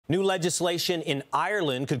New legislation in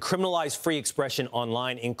Ireland could criminalize free expression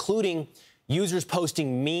online, including users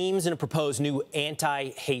posting memes in a proposed new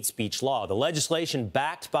anti-hate speech law. The legislation,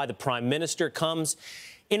 backed by the Prime Minister, comes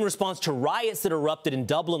in response to riots that erupted in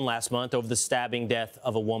Dublin last month over the stabbing death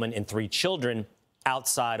of a woman and 3 children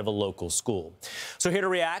outside of a local school. So here to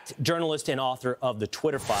react, journalist and author of the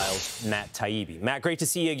Twitter Files, Matt Taibbi. Matt, great to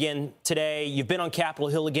see you again today. You've been on Capitol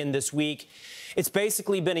Hill again this week. It's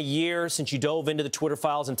basically been a year since you dove into the Twitter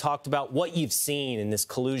Files and talked about what you've seen in this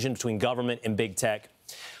collusion between government and big tech.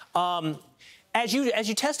 As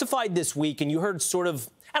you testified this week and you heard sort of,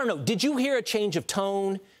 I don't know, did you hear a change of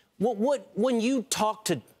tone? When you talked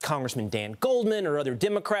to Congressman Dan Goldman or other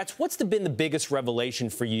Democrats, what's been the biggest revelation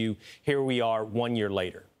for you? Here we are 1 year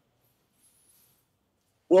later.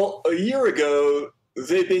 Well, a year ago,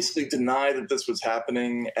 they basically denied that this was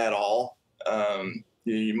happening at all.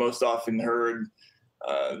 You most often heard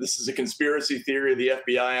this is a conspiracy theory. The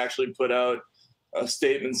FBI actually put out a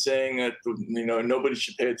statement saying that, nobody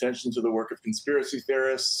should pay attention to the work of conspiracy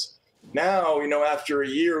theorists. Now, after a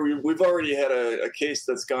year, we've already had a case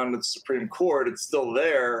that's gone to the Supreme Court. It's still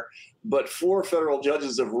there, but 4 federal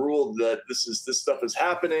judges have ruled that this stuff is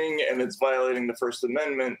happening and it's violating the First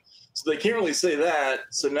Amendment. So they can't really say that.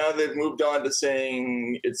 So now they've moved on to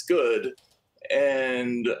saying it's good,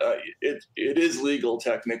 and it is legal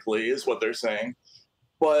technically, is what they're saying.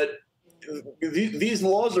 But these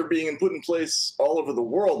laws are being put in place all over the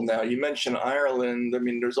world now. You mentioned Ireland. I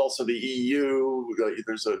mean, there's also the EU.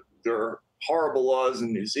 There are horrible laws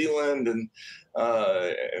in New Zealand and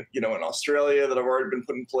in Australia that have already been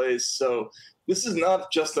put in place. So this is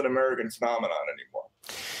not just an American phenomenon anymore.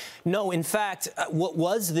 No, in fact, what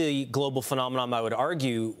was the global phenomenon, I would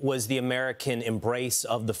argue, was the American embrace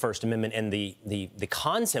of the First Amendment and the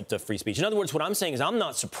concept of free speech. In other words, what I'm saying is I'm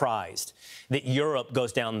not surprised that Europe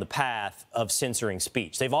goes down the path of censoring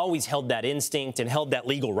speech. They've always held that instinct and held that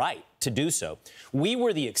legal right to do so. We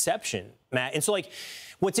were the exception, Matt. And so,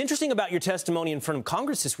 what's interesting about your testimony in front of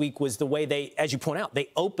Congress this week was the way they, as you point out, they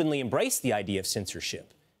openly embraced the idea of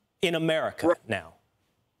censorship in America now.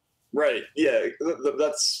 Right. Yeah,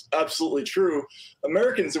 that's absolutely true.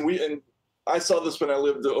 Americans, and I saw this when I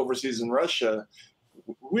lived overseas in Russia,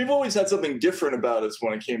 we've always had something different about us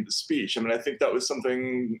when it came to speech. I mean, I think that was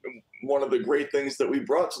one of the great things that we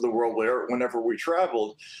brought to the world whenever we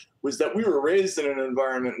traveled, was that we were raised in an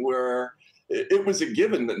environment where it was a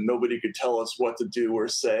given that nobody could tell us what to do or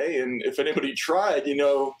say. And if anybody tried, they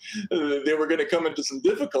were going to come into some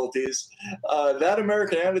difficulties. That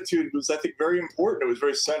American attitude was, I think, very important. It was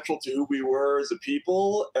very central to who we were as a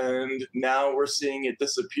people. And now we're seeing it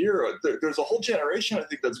disappear. There's a whole generation, I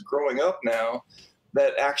think, that's growing up now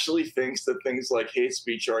that actually thinks that things like hate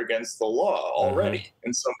speech are against the law already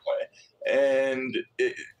in some way. And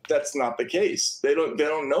that's not the case. They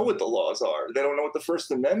don't know what the laws are. They don't know what the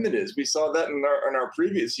First Amendment is. We saw that in our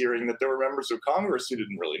previous hearing, that there were members of Congress who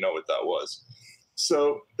didn't really know what that was.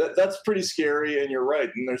 So that's pretty scary, and you're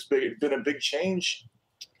right. And there's been a big change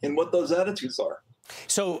in what those attitudes are.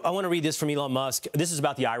 So I want to read this from Elon Musk. This is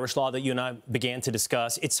about the Irish law that you and I began to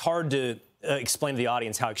discuss. It's hard to explain to the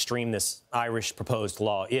audience how extreme this Irish proposed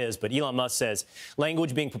law is, but Elon Musk says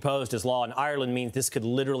language being proposed as law in Ireland means this could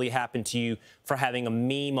literally happen to you for having a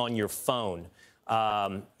meme on your phone,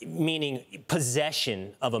 meaning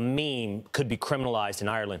possession of a meme could be criminalized in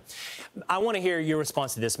Ireland. I want to hear your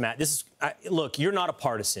response to this, Matt. Look, you're not a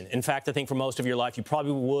partisan. In fact, I think for most of your life,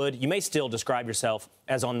 you may still describe yourself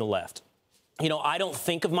as on the left. I don't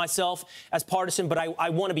think of myself as partisan, but I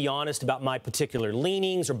want to be honest about my particular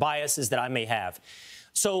leanings or biases that I may have.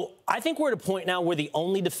 So I think we're at a point now where the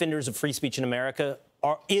only defenders of free speech in America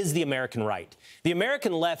is the American right. The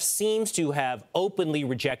American left seems to have openly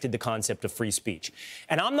rejected the concept of free speech.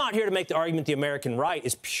 And I'm not here to make the argument the American right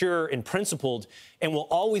is pure and principled and will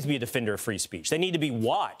always be a defender of free speech. They need to be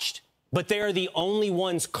watched. But they are the only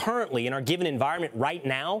ones currently in our given environment right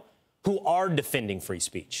now who are defending free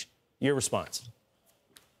speech. Your response?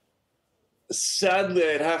 Sadly,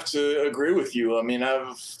 I'd have to agree with you. I mean,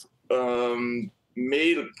 I've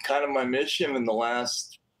made kind of my mission in the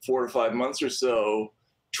last 4 or 5 months or so,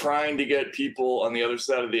 trying to get people on the other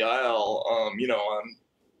side of the aisle,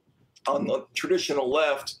 on the traditional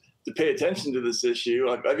left, to pay attention to this issue.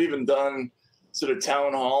 I've even done sort of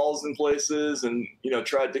town halls in places and,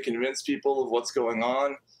 tried to convince people of what's going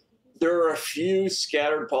on. There are a few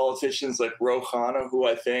scattered politicians like Ro Khanna, who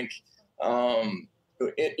I think,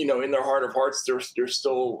 in their heart of hearts, they're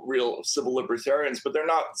still real civil libertarians, but they're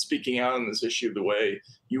not speaking out on this issue the way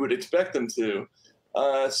you would expect them to.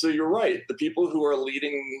 So you're right. The people who are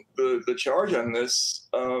leading the charge on this,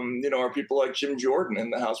 are people like Jim Jordan in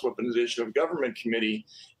the House Weaponization of Government Committee.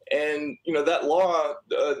 And, you know, that law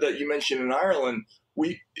that you mentioned in Ireland,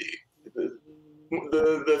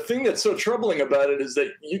 the thing that's so troubling about it is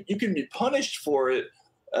that you can be punished for it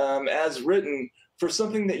as written for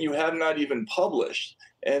something that you have not even published.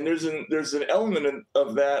 And there's an element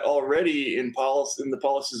of that already in the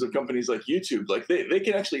policies of companies like YouTube. Like they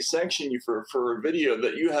can actually sanction you for a video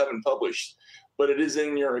that you haven't published, but it is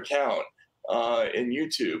in your account in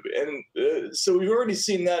YouTube. And so we've already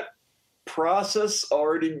seen that process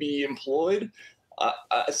already be employed.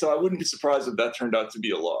 So I wouldn't be surprised if that turned out to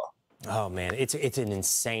be a law. Oh, man, it's an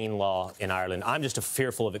insane law in Ireland. I'm just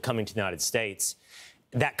fearful of it coming to the United States,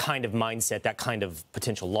 that kind of mindset, that kind of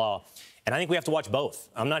potential law. And I think we have to watch both.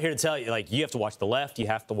 I'm not here to tell you, like, you have to watch the left, you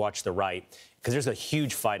have to watch the right, because there's a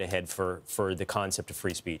huge fight ahead for the concept of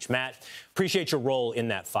free speech. Matt, appreciate your role in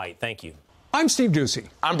that fight. Thank you. I'm Steve Ducey.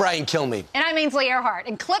 I'm Brian Kilmeade. And I'm Ainsley Earhart.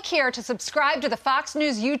 And click here to subscribe to the Fox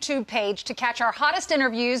News YouTube page to catch our hottest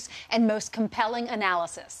interviews and most compelling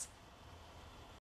analysis.